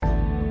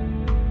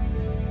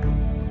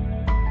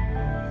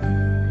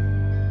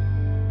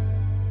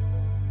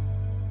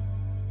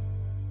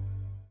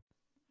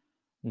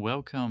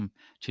Welcome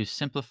to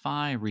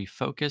Simplify,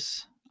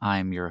 Refocus.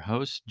 I'm your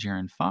host,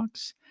 Jaron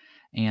Fox,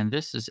 and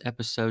this is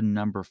episode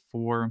number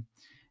 4.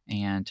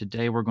 And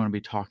today we're going to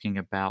be talking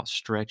about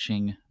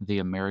stretching the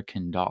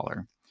American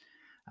dollar.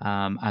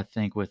 I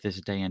think with this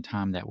day and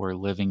time that we're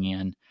living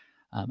in,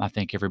 I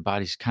think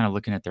everybody's kind of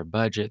looking at their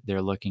budget,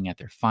 they're looking at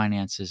their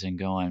finances and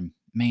going,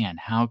 man,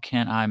 how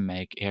can I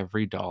make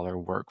every dollar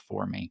work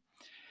for me?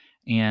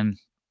 And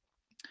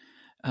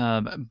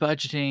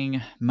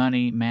budgeting,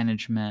 money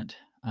management,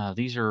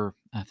 these are,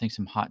 I think,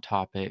 some hot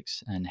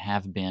topics and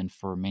have been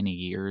for many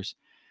years.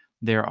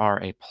 There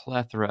are a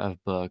plethora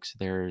of books.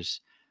 There's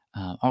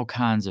all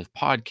kinds of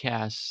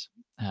podcasts,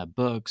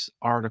 books,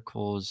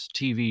 articles,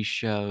 TV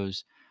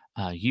shows,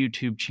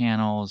 YouTube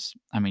channels.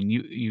 I mean,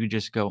 you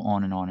just go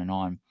on and on and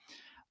on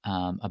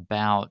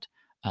about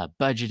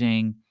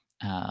budgeting.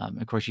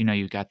 Of course,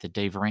 you've got the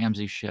Dave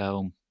Ramsey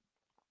show,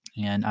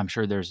 and I'm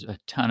sure there's a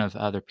ton of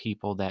other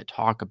people that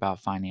talk about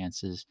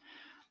finances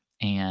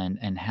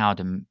and how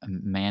to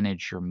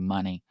manage your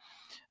money.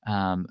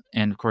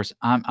 And of course,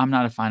 I'm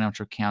not a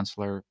financial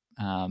counselor.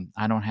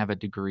 I don't have a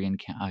degree in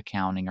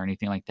accounting or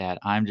anything like that.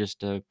 I'm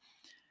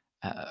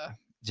uh,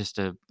 just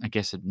a I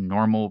guess a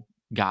normal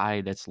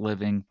guy that's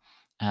living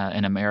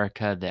in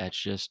America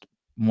that's just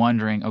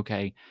wondering,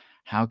 okay,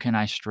 how can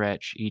I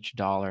stretch each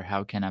dollar?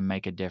 How can I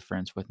make a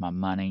difference with my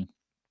money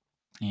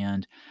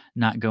and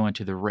not go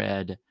into the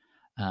red?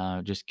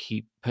 Just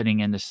keep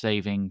putting in the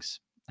savings,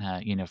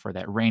 for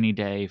that rainy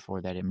day, for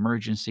that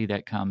emergency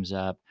that comes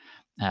up.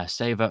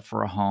 Save up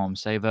for a home,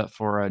 save up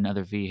for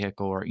another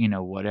vehicle, or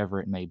whatever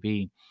it may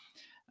be.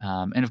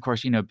 And of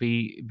course,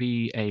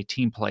 be a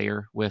team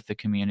player with the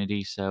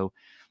community. So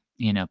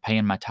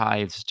paying my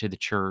tithes to the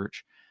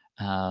church,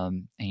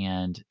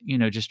 and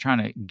just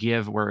trying to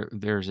give where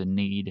there's a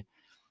need.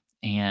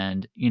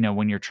 And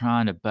when you're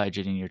trying to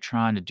budget and you're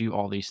trying to do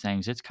all these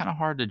things, it's kind of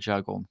hard to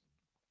juggle.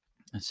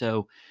 And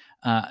so,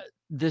 uh,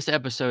 this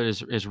episode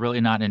is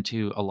really not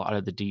into a lot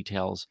of the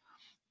details,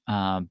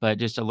 but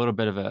just a little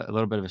bit of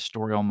a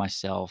story on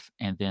myself,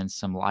 and then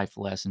some life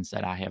lessons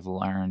that I have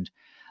learned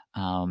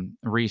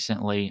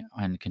recently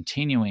and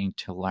continuing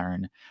to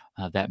learn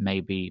that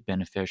may be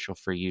beneficial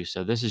for you.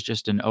 So this is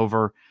just an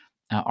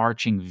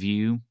arching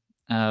view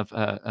of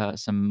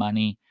some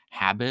money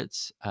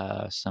habits,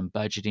 some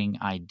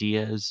budgeting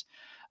ideas,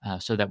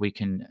 so that we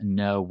can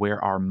know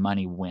where our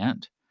money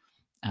went.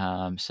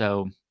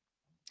 So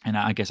and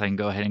I guess I can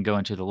go ahead and go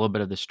into the little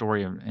bit of the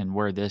story and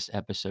where this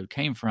episode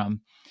came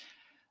from.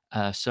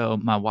 So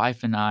my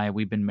wife and I,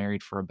 we've been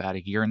married for about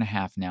a year and a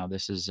half now.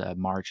 This is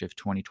March of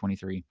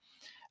 2023,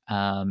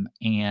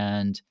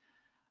 and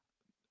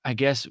I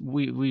guess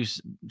we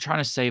trying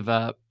to save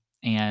up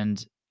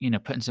and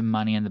putting some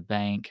money in the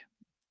bank.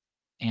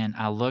 And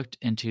I looked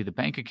into the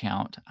bank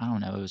account. I don't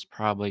know, it was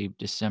probably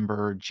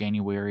December,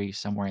 January,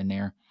 somewhere in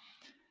there,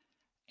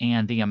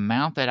 and the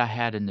amount that I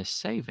had in the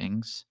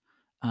savings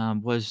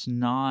was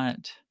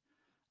not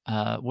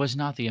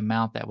the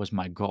amount that was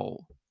my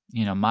goal.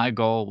 My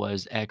goal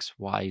was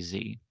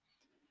XYZ,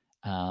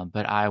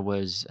 but I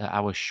was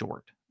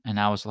short, and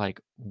I was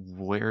like,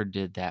 "Where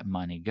did that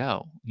money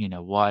go?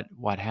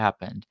 What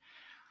happened?"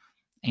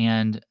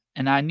 And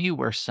I knew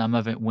where some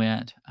of it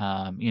went.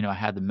 I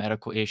had the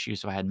medical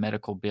issues, so I had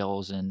medical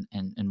bills and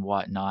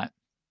whatnot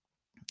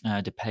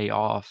to pay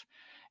off,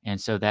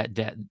 and so that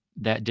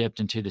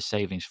dipped into the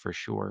savings for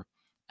sure.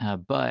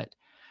 But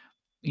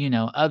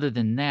other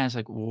than that, it's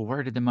like, well,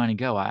 where did the money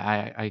go?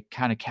 I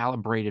kind of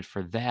calibrated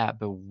for that,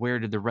 but where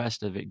did the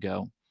rest of it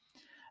go?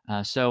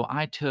 So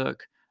I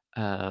took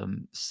a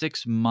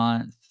 6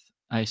 month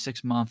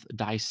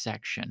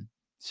dissection.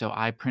 So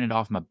I printed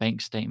off my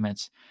bank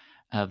statements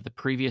of the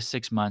previous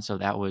 6 months. So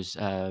that was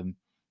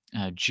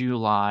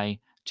July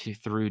to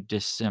through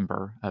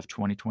December of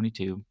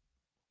 2022,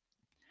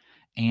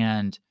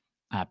 and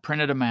I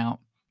printed them out.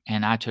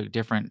 And I took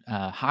different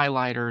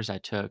highlighters. I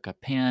took a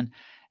pen,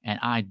 and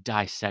I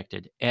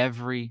dissected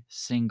every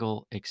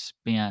single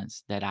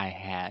expense that I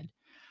had,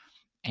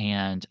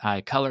 and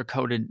I color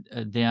coded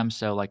them.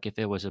 So, like, if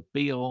it was a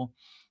bill,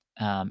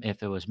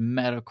 if it was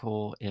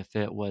medical, if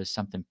it was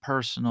something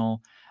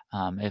personal,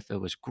 if it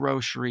was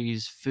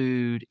groceries,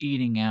 food,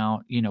 eating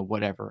out,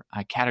 whatever,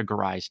 I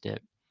categorized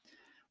it.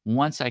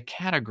 Once I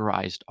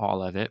categorized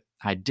all of it,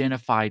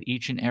 identified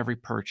each and every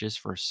purchase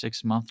for a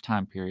 6 month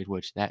time period,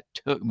 which that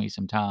took me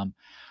some time,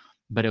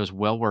 but it was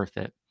well worth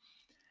it.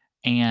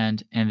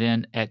 And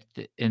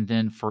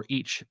then for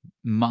each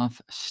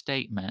month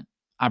statement,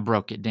 I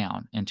broke it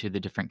down into the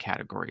different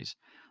categories.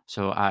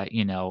 So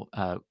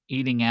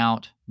eating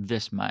out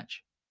this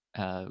much,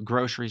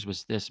 groceries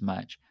was this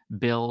much,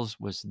 bills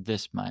was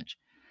this much,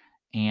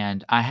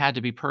 and I had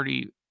to be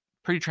pretty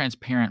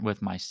transparent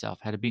with myself.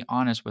 Had to be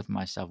honest with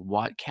myself.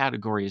 What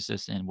category is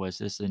this in? Was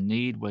this a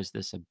need? Was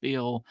this a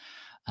bill?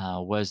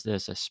 Was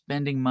this a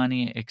spending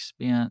money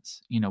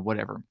expense?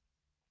 Whatever.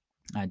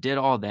 I did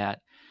all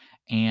that,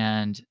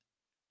 and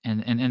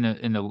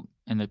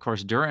of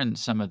course, during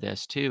some of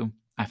this too,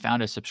 I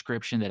found a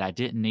subscription that I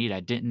didn't need, I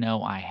didn't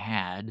know I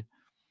had,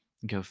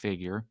 go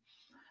figure,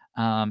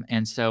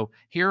 And so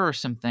here are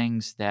some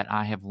things that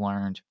I have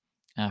learned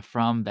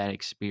from that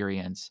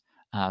experience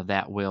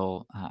that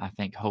will, I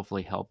think,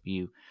 hopefully help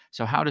you.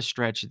 So, how to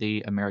stretch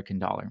the American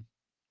dollar.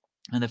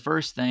 And the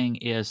first thing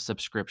is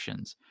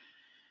subscriptions.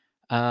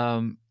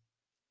 Um,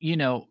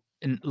 and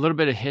a little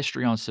bit of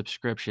history on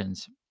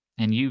subscriptions,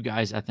 and you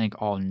guys, I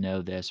think, all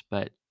know this,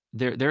 but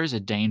there is a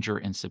danger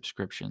in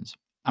subscriptions.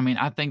 I mean,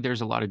 I think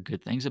there's a lot of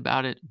good things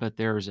about it, but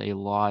there's a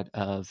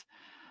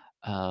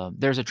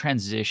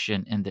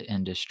transition in the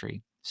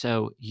industry.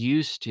 So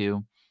used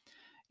to,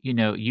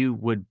 you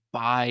would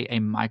buy a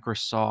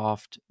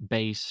Microsoft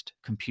based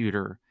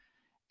computer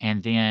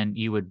and then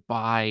you would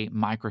buy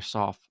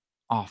Microsoft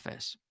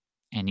Office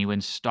and you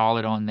install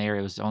it on there.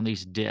 It was on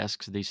these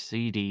discs, these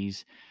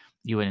CDs.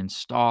 You would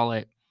install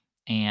it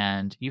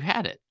and you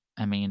had it.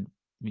 I mean,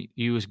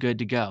 you was good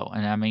to go.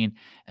 And I mean,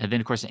 and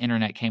then of course the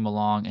internet came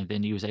along and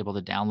then you was able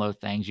to download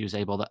things, you was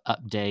able to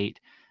update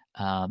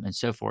and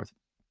so forth.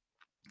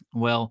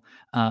 Well,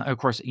 of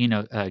course,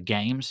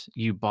 games,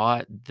 you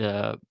bought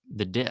the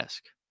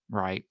disc,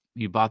 right?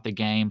 You bought the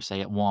game,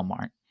 say, at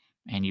Walmart,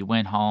 and you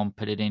went home,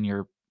 put it in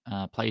your,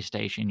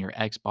 PlayStation, your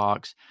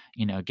Xbox,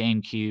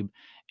 GameCube,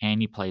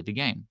 and you played the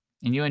game,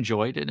 and you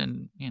enjoyed it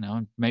and,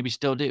 maybe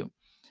still do.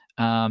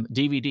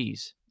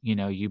 DVDs,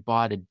 you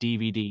bought a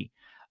DVD.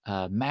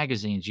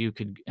 Magazines, you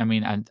could I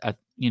mean,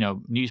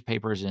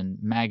 newspapers and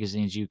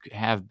magazines,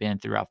 have been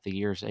throughout the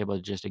years able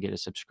just to get a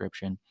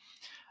subscription.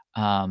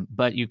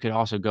 But you could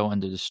also go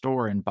into the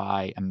store and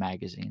buy a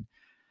magazine.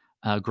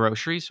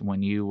 Groceries,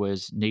 when you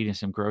was needing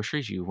some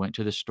groceries, you went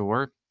to the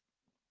store,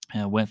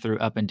 went through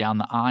up and down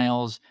the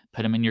aisles,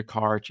 put them in your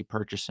cart, you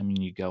purchase them,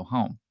 and you go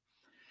home.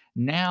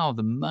 Now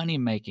the money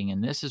making,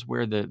 and this is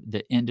where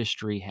the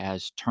industry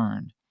has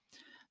turned.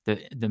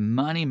 The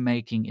money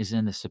making is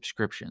in the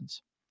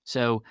subscriptions.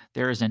 So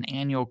there is an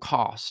annual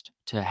cost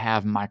to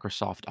have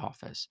Microsoft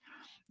Office.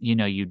 You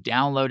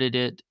downloaded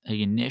it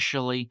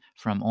initially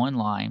from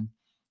online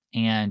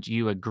and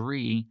you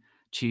agree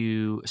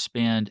to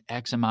spend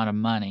X amount of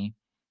money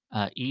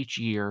each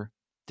year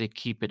to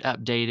keep it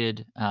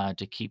updated,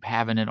 to keep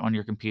having it on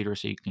your computer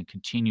so you can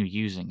continue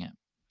using it.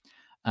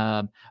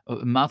 A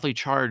monthly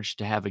charge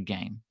to have a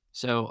game.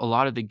 So a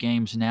lot of the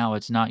games now,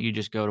 it's not you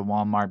just go to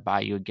Walmart,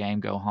 buy you a game,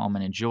 go home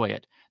and enjoy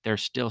it.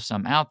 There's still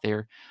some out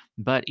there,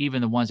 but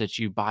even the ones that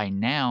you buy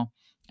now,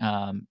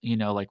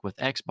 like with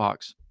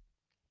Xbox,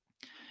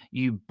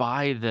 you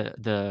buy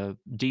the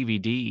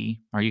DVD,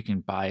 or you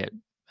can buy it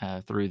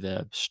through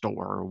the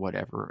store or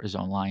whatever is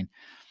online.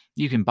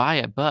 You can buy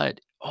it, but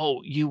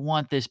oh, you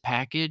want this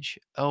package?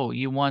 Oh,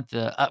 you want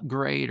the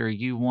upgrade, or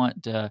you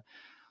want the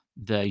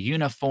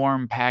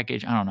uniform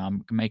package? I don't know.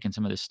 I'm making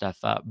some of this stuff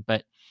up,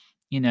 but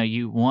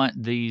you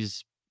want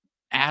these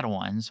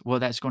add-ons. Well,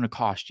 that's going to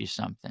cost you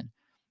something.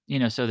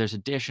 So there's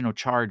additional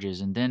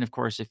charges, and then of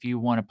course, if you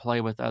want to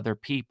play with other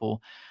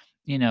people,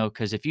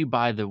 because if you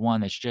buy the one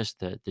that's just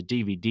the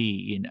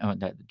DVD, not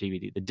the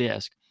DVD, the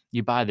disc,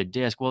 you buy the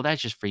disc, well,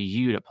 that's just for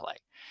you to play.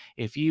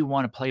 If you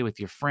wanna play with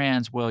your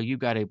friends, well, you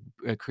gotta,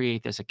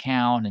 create this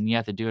account, and you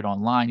have to do it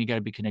online, you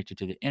gotta be connected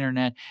to the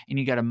internet, and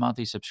you got a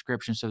monthly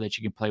subscription so that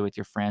you can play with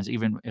your friends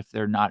even if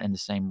they're not in the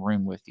same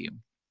room with you.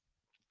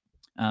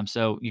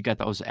 So you got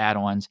those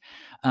add-ons.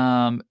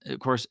 Of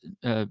course,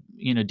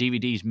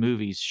 DVDs,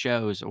 movies,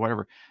 shows, or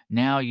whatever.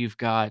 Now you've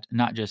got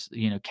not just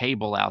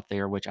cable out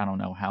there, which I don't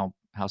know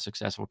how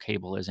successful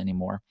cable is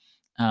anymore.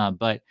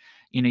 But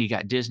you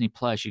got Disney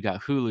Plus, you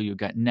got Hulu, you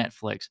got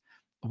Netflix.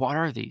 What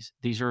are these?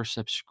 These are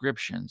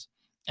subscriptions.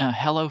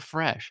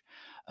 HelloFresh.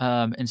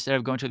 Instead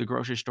of going to the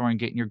grocery store and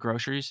getting your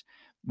groceries,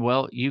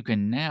 well, you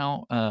can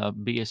now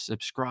be a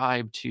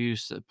subscribed to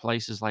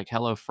places like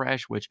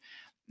HelloFresh, which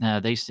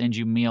they send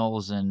you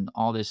meals and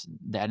all this,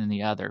 that, and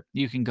the other.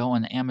 You can go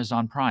on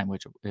Amazon Prime,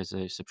 which is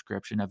a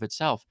subscription of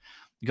itself.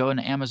 Go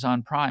into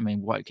Amazon Prime,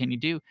 and what can you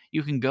do?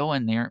 You can go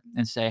in there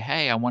and say,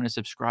 "Hey, I want to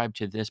subscribe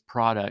to this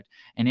product,"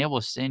 and it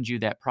will send you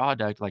that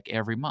product like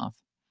every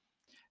month.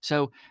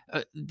 So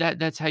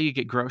that's how you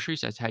get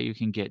groceries. That's how you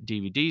can get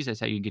DVDs. That's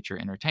how you can get your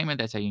entertainment.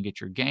 That's how you can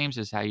get your games.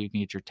 That's how you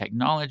can get your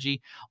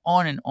technology.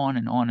 On and on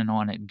and on and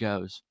on it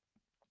goes.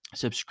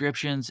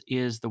 Subscriptions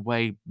is the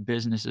way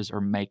businesses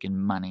are making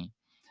money.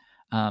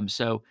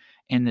 So,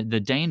 and the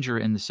danger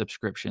in the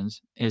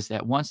subscriptions is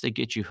that once they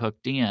get you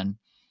hooked in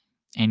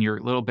and you're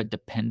a little bit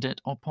dependent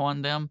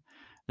upon them,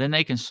 then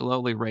they can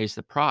slowly raise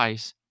the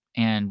price.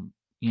 And,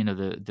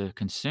 the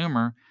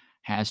consumer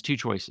has two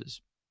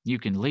choices. You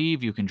can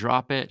leave, you can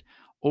drop it,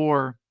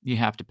 or you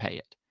have to pay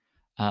it.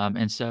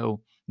 And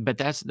so, but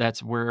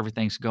that's where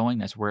everything's going.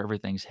 That's where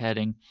everything's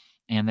heading.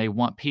 And they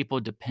want people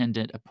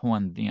dependent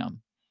upon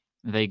them.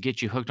 They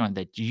get you hooked on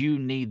that you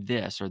need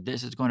this or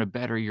this is going to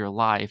better your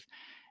life,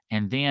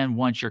 and then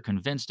once you're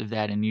convinced of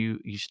that and you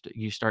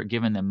start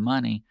giving them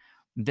money,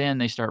 then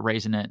they start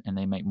raising it and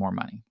they make more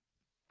money.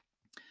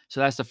 So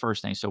that's the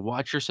first thing. So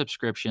watch your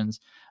subscriptions.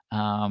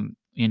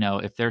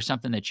 If there's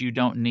something that you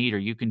don't need or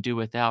you can do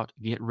without,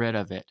 get rid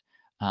of it.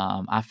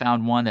 I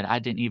found one that I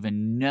didn't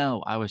even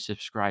know I was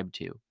subscribed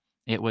to.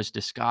 It was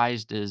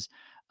disguised as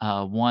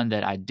one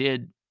that I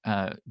did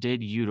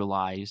did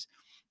utilize.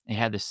 It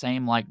had the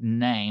same like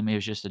name. It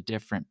was just a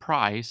different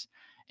price,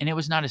 and it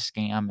was not a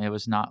scam. It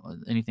was not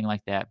anything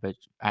like that. But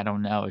I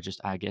don't know. It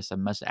just I guess I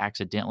must have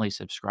accidentally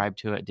subscribed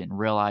to it, didn't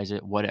realize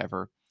it,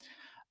 whatever.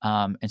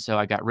 And so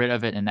I got rid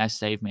of it, and that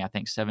saved me, I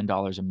think,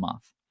 $7 a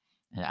month.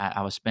 And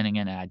I was spending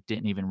it, and I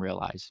didn't even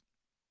realize.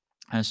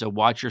 And so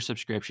watch your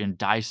subscription,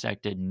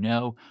 dissect it,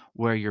 know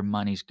where your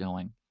money's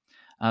going.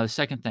 The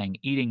second thing,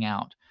 eating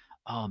out.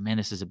 Oh man,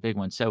 this is a big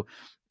one. So,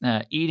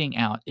 eating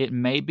out, it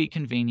may be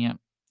convenient.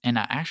 And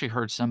I actually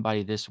heard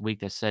somebody this week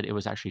that said it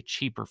was actually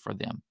cheaper for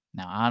them.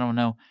 Now, I don't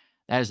know.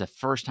 That is the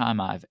first time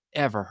I've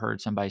ever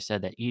heard somebody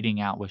said that eating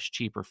out was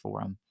cheaper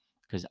for them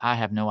because I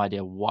have no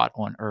idea what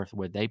on earth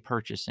were they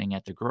purchasing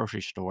at the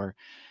grocery store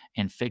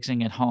and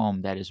fixing at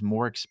home that is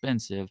more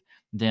expensive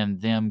than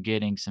them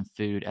getting some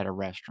food at a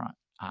restaurant.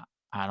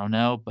 I don't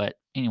know. But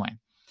anyway,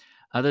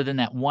 other than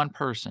that one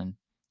person,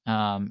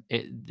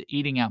 the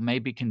eating out may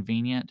be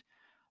convenient,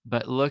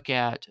 but look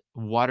at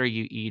what are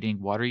you eating?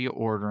 What are you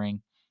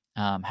ordering?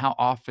 How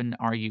often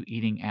are you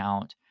eating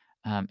out?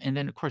 And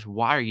then, of course,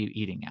 why are you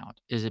eating out?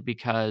 Is it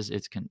because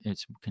it's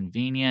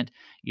convenient?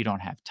 You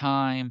don't have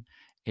time?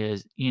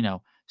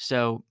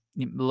 So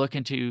look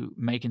into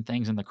making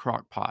things in the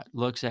crock pot.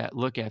 Look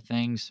at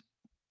things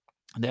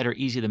that are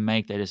easy to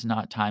make that is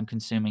not time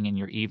consuming in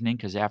your evening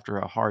because after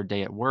a hard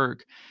day at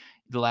work,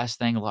 the last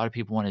thing a lot of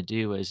people want to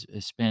do is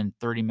spend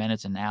 30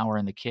 minutes, an hour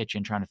in the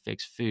kitchen trying to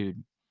fix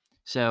food.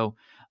 So,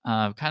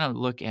 kind of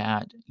look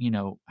at,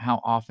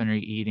 how often are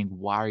you eating?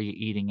 Why are you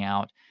eating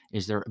out?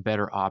 Is there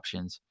better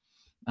options?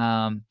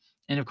 Um,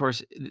 and of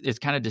course, it's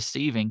kind of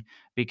deceiving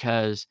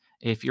because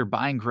if you're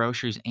buying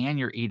groceries and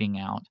you're eating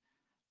out,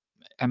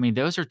 I mean,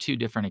 those are 2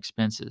 different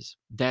expenses.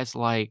 That's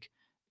like,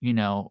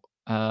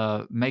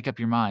 make up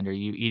your mind. Are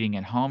you eating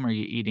at home or are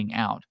you eating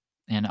out?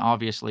 And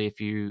obviously, if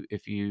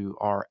you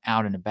are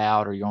out and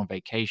about or you're on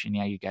vacation,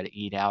 yeah, you gotta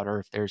eat out, or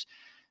if there's,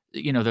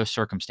 those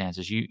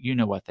circumstances, you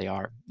know what they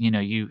are.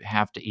 You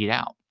have to eat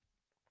out.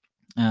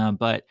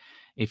 But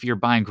if you're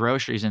buying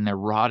groceries and they're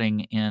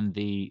rotting in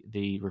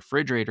the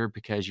refrigerator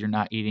because you're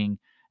not eating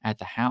at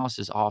the house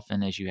as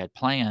often as you had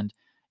planned,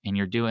 and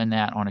you're doing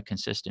that on a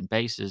consistent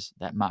basis,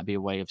 that might be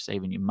a way of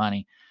saving you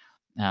money.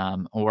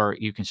 Or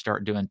you can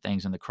start doing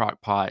things in the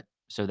crock pot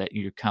so that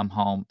you come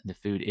home, the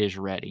food is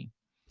ready.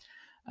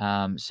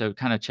 So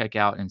kind of check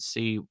out and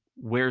see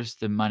where's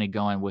the money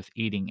going with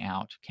eating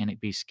out. Can it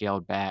be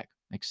scaled back,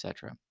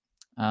 etc.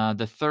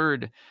 The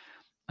third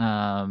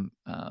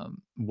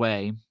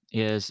way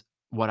is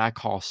what I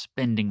call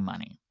spending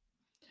money.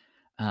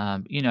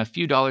 A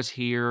few dollars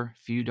here,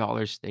 few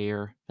dollars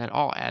there, that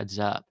all adds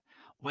up.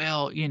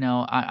 Well,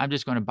 I'm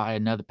just going to buy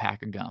another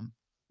pack of gum.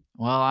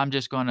 Well, I'm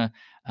just going to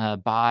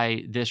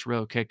buy this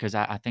real quick because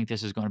I think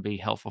this is going to be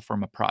helpful for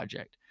my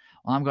project.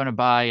 Well, I'm going to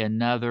buy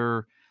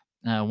another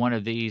one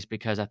of these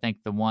because I think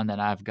the one that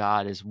I've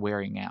got is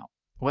wearing out.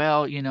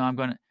 Well, I'm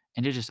going to,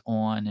 and it's just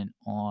on and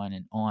on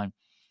and on.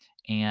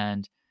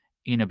 And,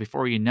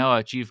 before you know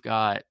it, you've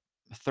got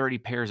 30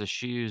 pairs of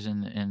shoes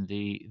in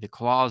the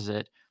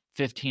closet,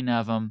 15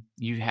 of them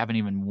you haven't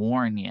even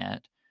worn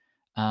yet,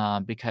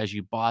 because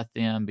you bought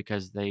them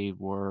because they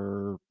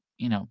were,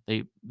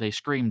 they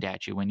screamed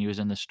at you when you was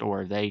in the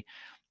store.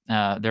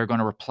 They're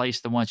gonna replace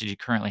the ones that you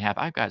currently have.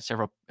 I've got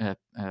several,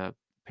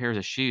 pairs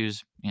of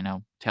shoes,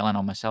 telling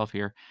on myself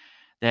here,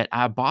 that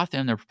I bought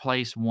them to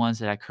replace ones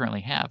that I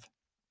currently have.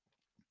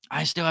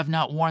 I still have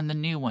not worn the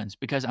new ones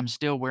because I'm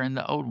still wearing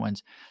the old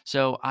ones.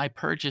 So I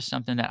purchased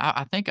something that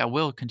I think I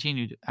will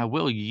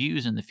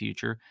use in the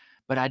future,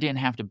 but I didn't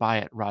have to buy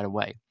it right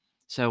away.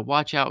 So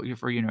watch out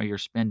for your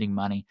spending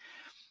money.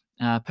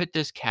 Put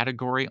this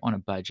category on a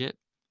budget.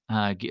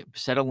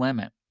 Set a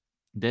limit.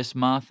 This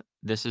month,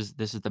 this is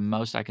the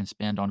most I can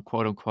spend on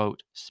quote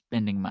unquote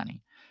spending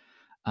money.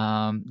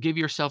 Give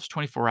yourselves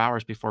 24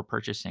 hours before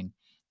purchasing.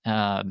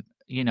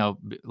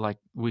 Like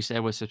we said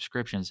with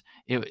subscriptions,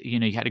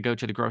 you had to go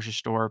to the grocery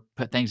store,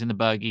 put things in the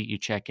buggy, you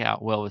check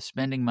out. Well, with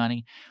spending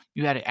money,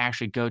 you had to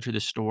actually go to the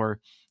store,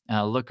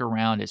 look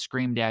around, it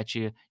screamed at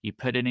you, you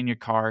put it in your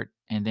cart,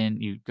 and then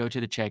you go to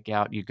the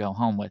checkout, you go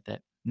home with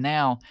it.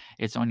 Now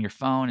it's on your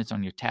phone, it's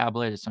on your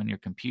tablet, it's on your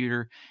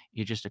computer.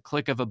 You just a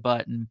click of a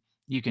button.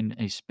 You can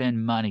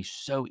spend money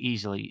so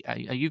easily.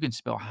 You can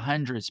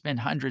spend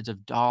hundreds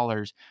of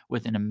dollars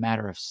within a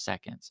matter of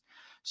seconds.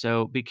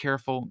 So be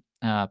careful.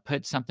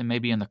 Put something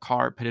maybe in the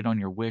cart, put it on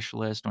your wish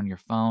list on your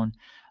phone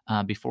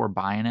before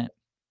buying it.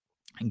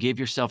 And give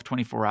yourself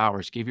 24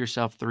 hours, give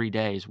yourself 3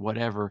 days,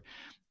 whatever,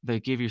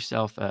 but give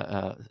yourself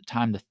a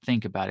time to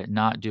think about it,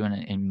 not doing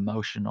an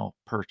emotional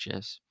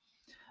purchase.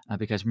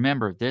 Because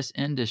remember, this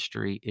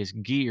industry is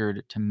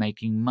geared to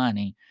making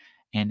money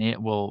and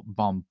it will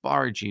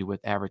bombard you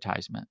with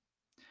advertisement.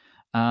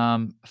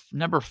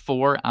 Number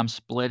four, I'm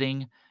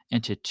splitting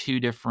into two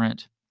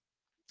different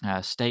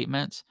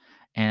statements,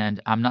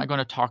 and I'm not going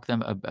to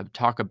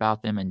talk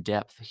about them in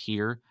depth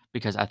here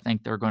because I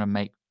think they're going to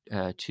make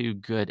two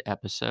good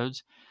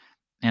episodes.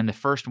 And the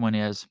first one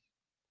is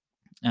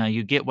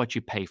you get what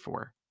you pay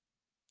for.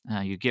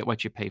 You get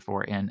what you pay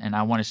for, and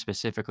I want to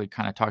specifically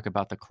kind of talk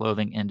about the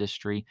clothing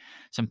industry,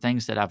 some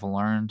things that I've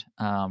learned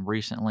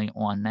recently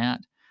on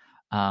that.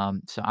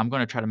 So I'm going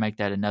to try to make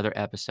that another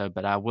episode,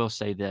 but I will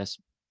say this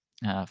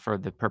for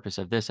the purpose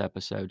of this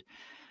episode.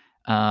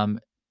 Um,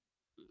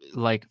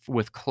 like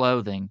with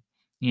clothing,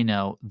 I'm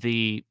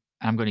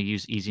going to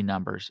use easy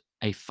numbers.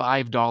 A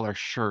 $5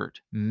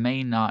 shirt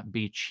may not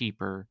be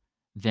cheaper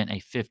than a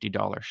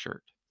 $50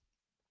 shirt.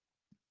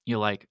 You're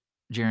like,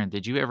 Jaron,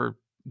 did you ever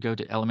go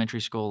to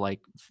elementary school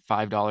like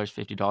 $5,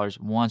 $50?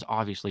 One's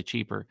obviously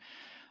cheaper.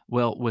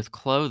 Well, with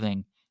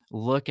clothing,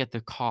 look at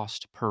the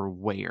cost per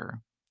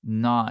wear,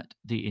 not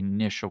the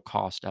initial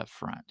cost up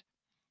front.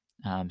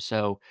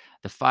 So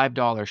the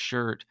 $5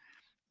 shirt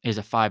is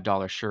a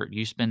 $5 shirt.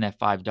 You spend that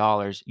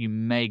 $5, you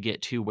may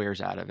get 2 wears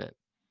out of it.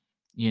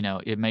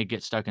 It may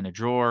get stuck in a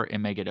drawer, it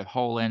may get a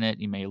hole in it,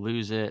 you may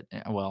lose it.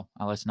 Well,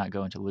 let's not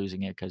go into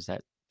losing it because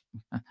that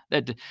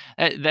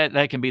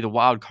that can be the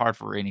wild card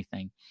for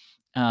anything.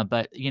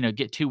 But,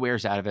 get 2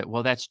 wears out of it.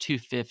 Well, that's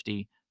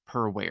 250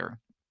 per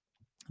wear.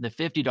 The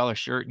 $50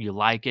 shirt, you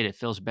like it, it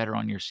feels better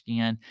on your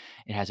skin,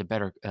 it has a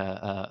better,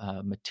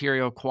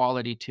 material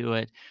quality to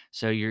it,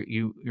 so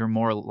you're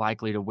more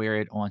likely to wear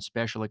it on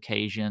special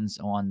occasions,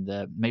 on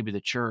maybe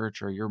the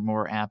church, or you're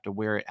more apt to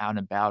wear it out and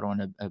about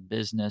on a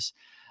business,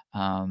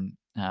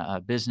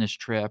 a business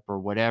trip or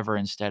whatever,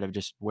 instead of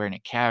just wearing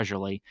it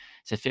casually.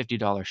 It's a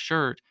 $50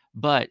 shirt,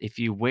 but if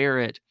you wear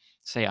it,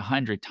 say,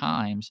 100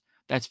 times,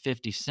 that's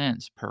 50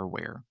 cents per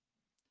wear.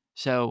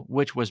 So,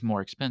 which was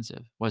more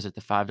expensive? Was it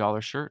the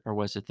 $5 shirt or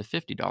was it the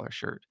 $50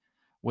 shirt?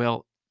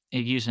 Well,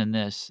 using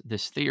this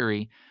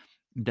theory,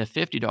 the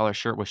 $50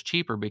 shirt was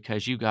cheaper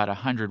because you got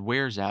 100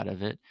 wears out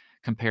of it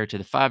compared to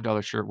the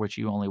 $5 shirt, which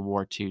you only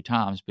wore 2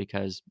 times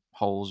because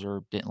holes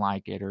or didn't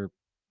like it or,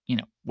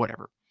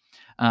 whatever.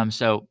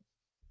 So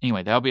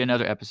anyway, that'll be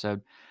another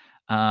episode.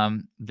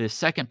 The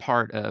second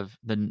part of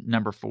the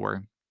number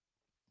 4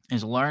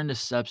 is learn to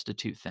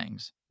substitute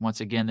things.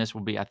 Once again, this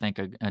will be, I think,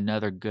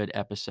 another good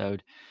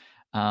episode.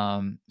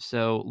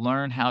 So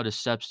learn how to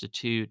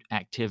substitute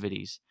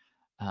activities.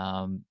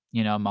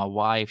 My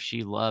wife,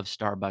 she loves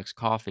Starbucks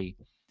coffee,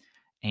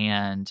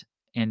 and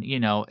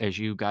as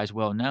you guys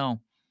well know,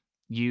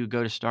 you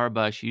go to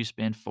Starbucks, you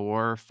spend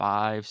 4,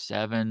 5,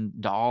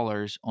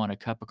 $7 on a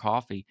cup of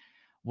coffee.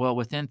 Well,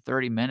 within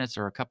 30 minutes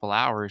or a couple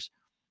hours,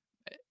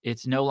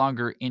 it's no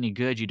longer any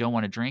good. You don't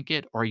want to drink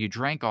it, or you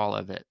drank all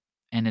of it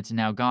and it's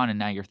now gone, and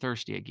now you're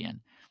thirsty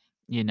again.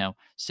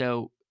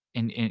 So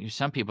and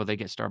some people, they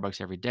get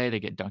Starbucks every day, they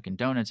get Dunkin'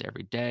 Donuts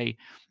every day,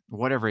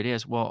 whatever it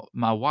is. Well,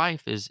 my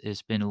wife is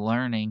been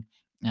learning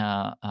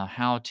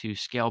how to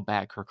scale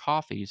back her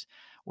coffees,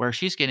 where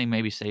she's getting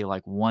maybe say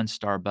like one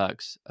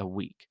Starbucks a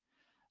week.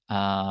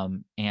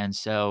 And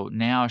so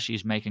now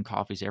she's making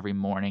coffees every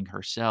morning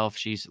herself.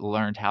 She's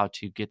learned how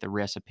to get the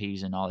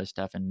recipes and all this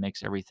stuff and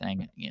mix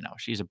everything.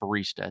 She's a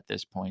barista at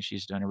this point.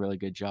 She's doing a really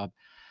good job.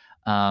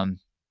 Um,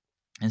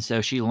 and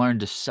so she learned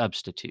to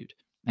substitute,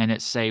 and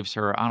it saves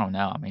her, I don't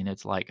know, I mean,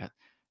 it's like a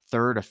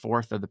third, a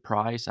fourth of the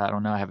price. I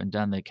don't know, I haven't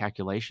done the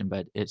calculation,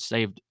 but it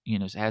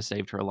has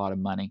saved her a lot of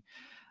money.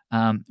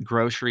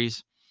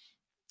 Groceries,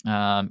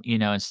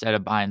 instead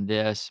of buying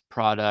this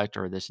product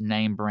or this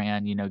name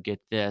brand,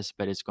 get this,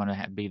 but it's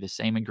gonna be the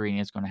same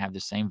ingredients, gonna have the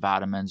same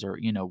vitamins or,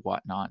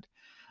 whatnot.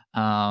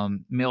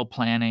 Meal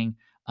planning,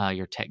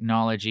 your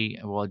technology.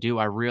 Well, do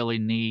I really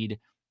need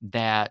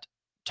that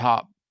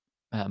top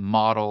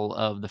model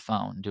of the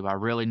phone? Do I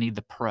really need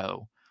the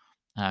Pro?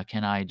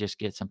 Can I just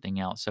get something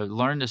else? So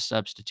learn to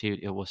substitute.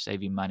 It will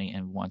save you money.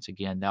 And once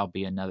again, that'll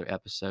be another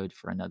episode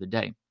for another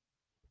day.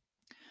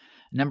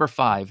 Number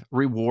 5,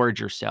 reward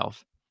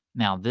yourself.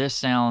 Now, this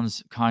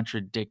sounds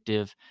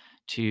contradictive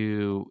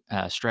to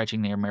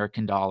stretching the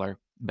American dollar,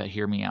 but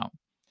hear me out.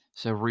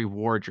 So,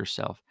 reward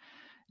yourself.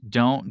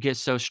 Don't get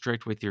so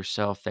strict with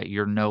yourself that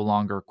you're no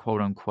longer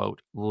quote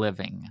unquote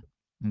living.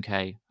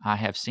 Okay. I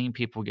have seen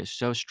people get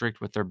so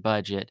strict with their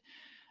budget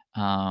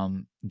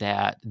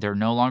that they're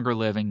no longer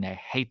living. They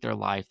hate their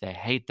life. They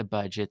hate the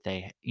budget.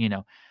 They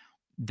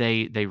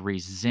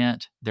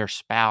resent their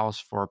spouse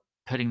for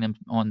putting them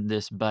on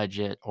this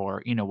budget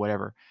or,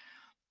 whatever.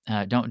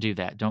 Don't do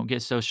that. Don't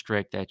get so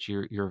strict that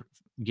you're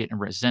getting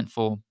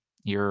resentful.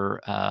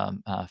 You're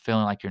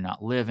feeling like you're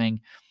not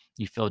living.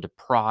 You feel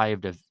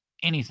deprived of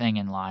anything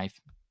in life.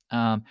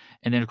 And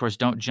then, of course,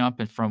 don't jump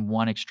in from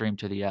one extreme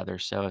to the other.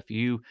 So if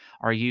you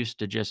are used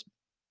to just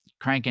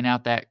cranking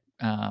out that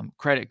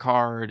credit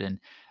card, and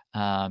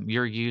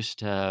you're used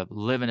to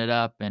living it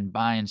up and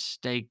buying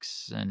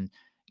steaks and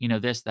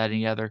this, that, and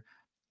the other,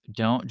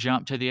 don't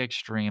jump to the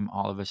extreme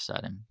all of a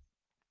sudden.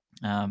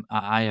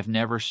 I have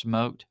never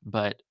smoked,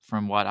 but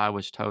from what I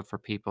was told, for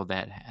people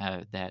that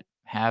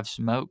have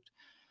smoked,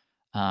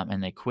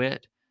 and they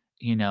quit,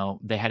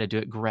 they had to do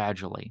it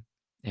gradually.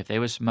 If they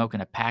was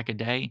smoking a pack a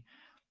day,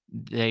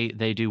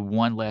 they do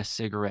one less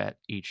cigarette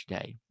each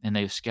day, and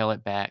they scale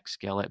it back,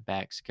 scale it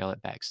back, scale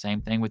it back.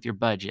 Same thing with your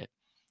budget.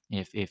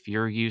 If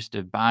you're used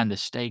to buying the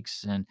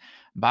steaks and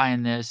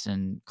buying this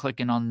and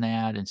clicking on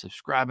that and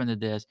subscribing to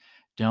this,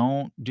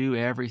 Don't do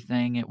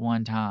everything at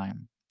one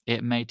time.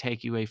 It may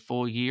take you a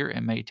full year,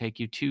 it may take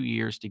you 2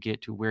 years to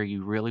get to where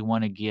you really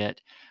wanna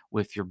get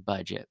with your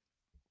budget.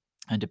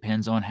 It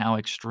depends on how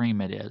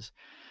extreme it is.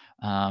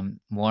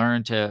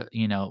 Learn to,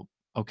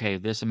 okay,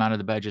 this amount of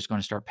the budget is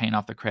going to start paying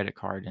off the credit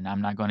card, and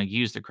I'm not going to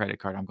use the credit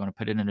card. I'm going to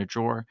put it in a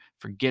drawer,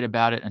 forget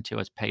about it until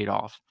it's paid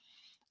off.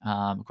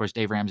 Of course,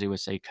 Dave Ramsey would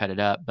say cut it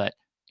up, but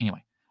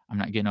anyway, I'm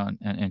not getting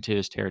into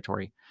his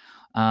territory.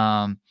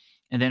 Um,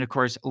 and then, of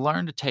course,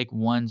 learn to take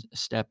one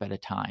step at a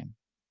time.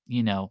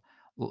 You know,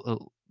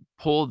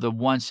 pull the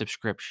one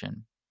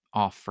subscription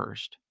off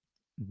first,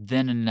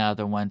 then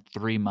another one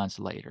 3 months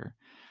later.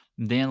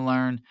 Then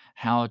learn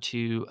how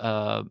to,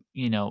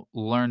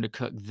 learn to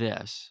cook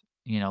this.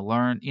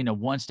 Learn,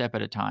 one step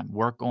at a time.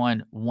 Work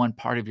on one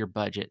part of your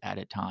budget at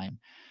a time.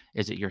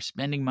 Is it your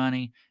spending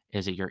money?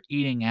 Is it your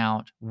eating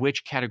out?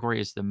 Which category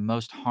is the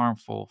most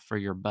harmful for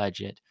your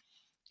budget?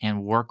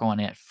 And work on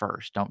it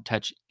first. Don't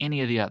touch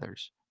any of the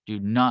others. Do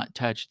not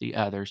touch the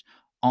others.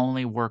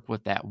 Only work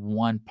with that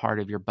one part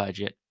of your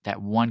budget,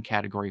 that one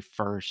category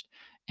first,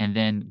 and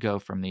then go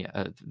from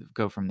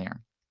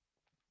there.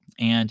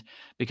 And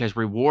because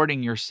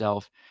rewarding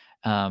yourself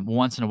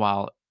once in a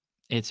while,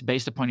 it's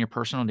based upon your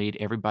personal need.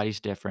 Everybody's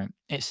different.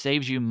 It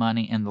saves you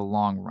money in the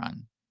long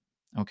run.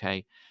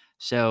 Okay.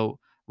 So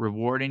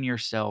rewarding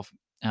yourself.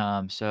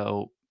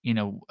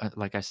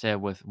 Like I said,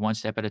 with one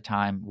step at a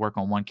time, work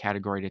on one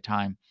category at a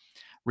time.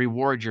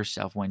 Reward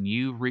yourself when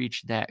you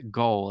reach that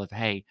goal of,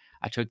 hey,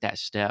 I took that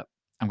step.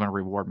 I'm going to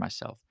reward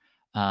myself.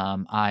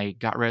 I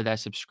got rid of that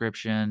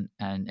subscription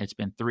and it's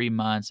been 3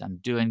 months. I'm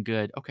doing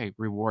good. Okay.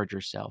 Reward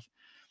yourself,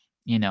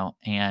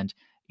 and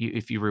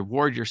if you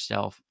reward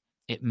yourself,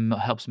 it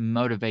helps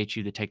motivate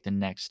you to take the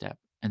next step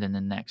and then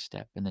the next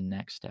step and the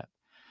next step.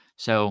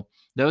 So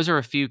those are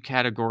a few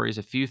categories,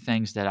 a few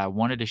things that I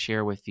wanted to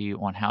share with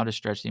you on how to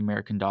stretch the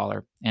American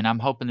dollar. And I'm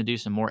hoping to do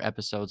some more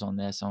episodes on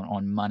this,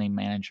 on money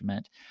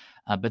management.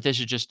 But this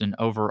is just an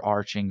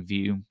overarching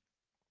view,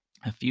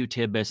 a few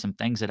tidbits, some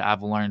things that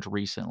I've learned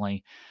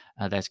recently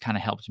that's kind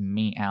of helped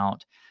me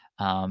out.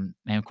 And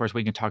of course,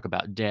 we can talk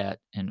about debt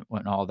and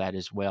all that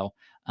as well.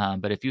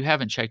 But if you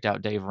haven't checked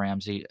out Dave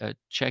Ramsey,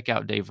 check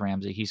out Dave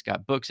Ramsey. He's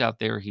got books out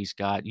there, he's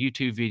got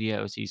YouTube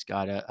videos, he's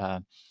got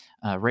a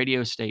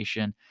radio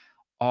station,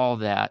 all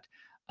that.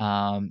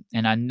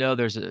 And I know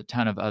there's a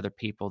ton of other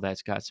people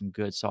that's got some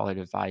good, solid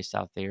advice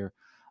out there.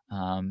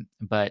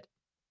 But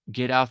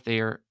get out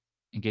there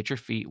and get your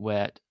feet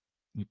wet.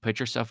 You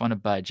put yourself on a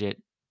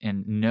budget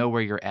and know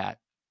where you're at.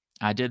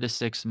 I did the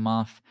 6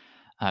 month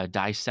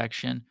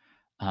dissection.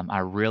 I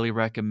really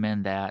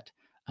recommend that.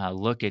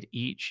 Look at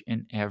each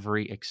and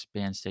every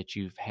expense that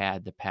you've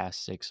had the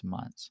past 6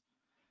 months.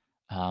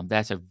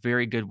 That's a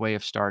very good way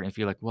of starting. If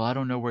you're like, well, I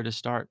don't know where to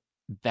start,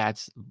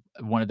 that's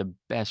one of the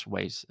best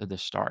ways to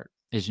start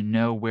is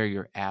know where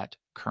you're at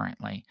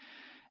currently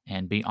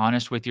and be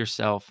honest with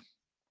yourself.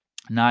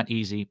 Not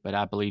easy, but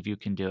I believe you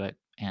can do it.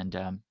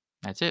 And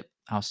that's it.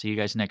 I'll see you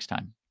guys next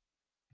time.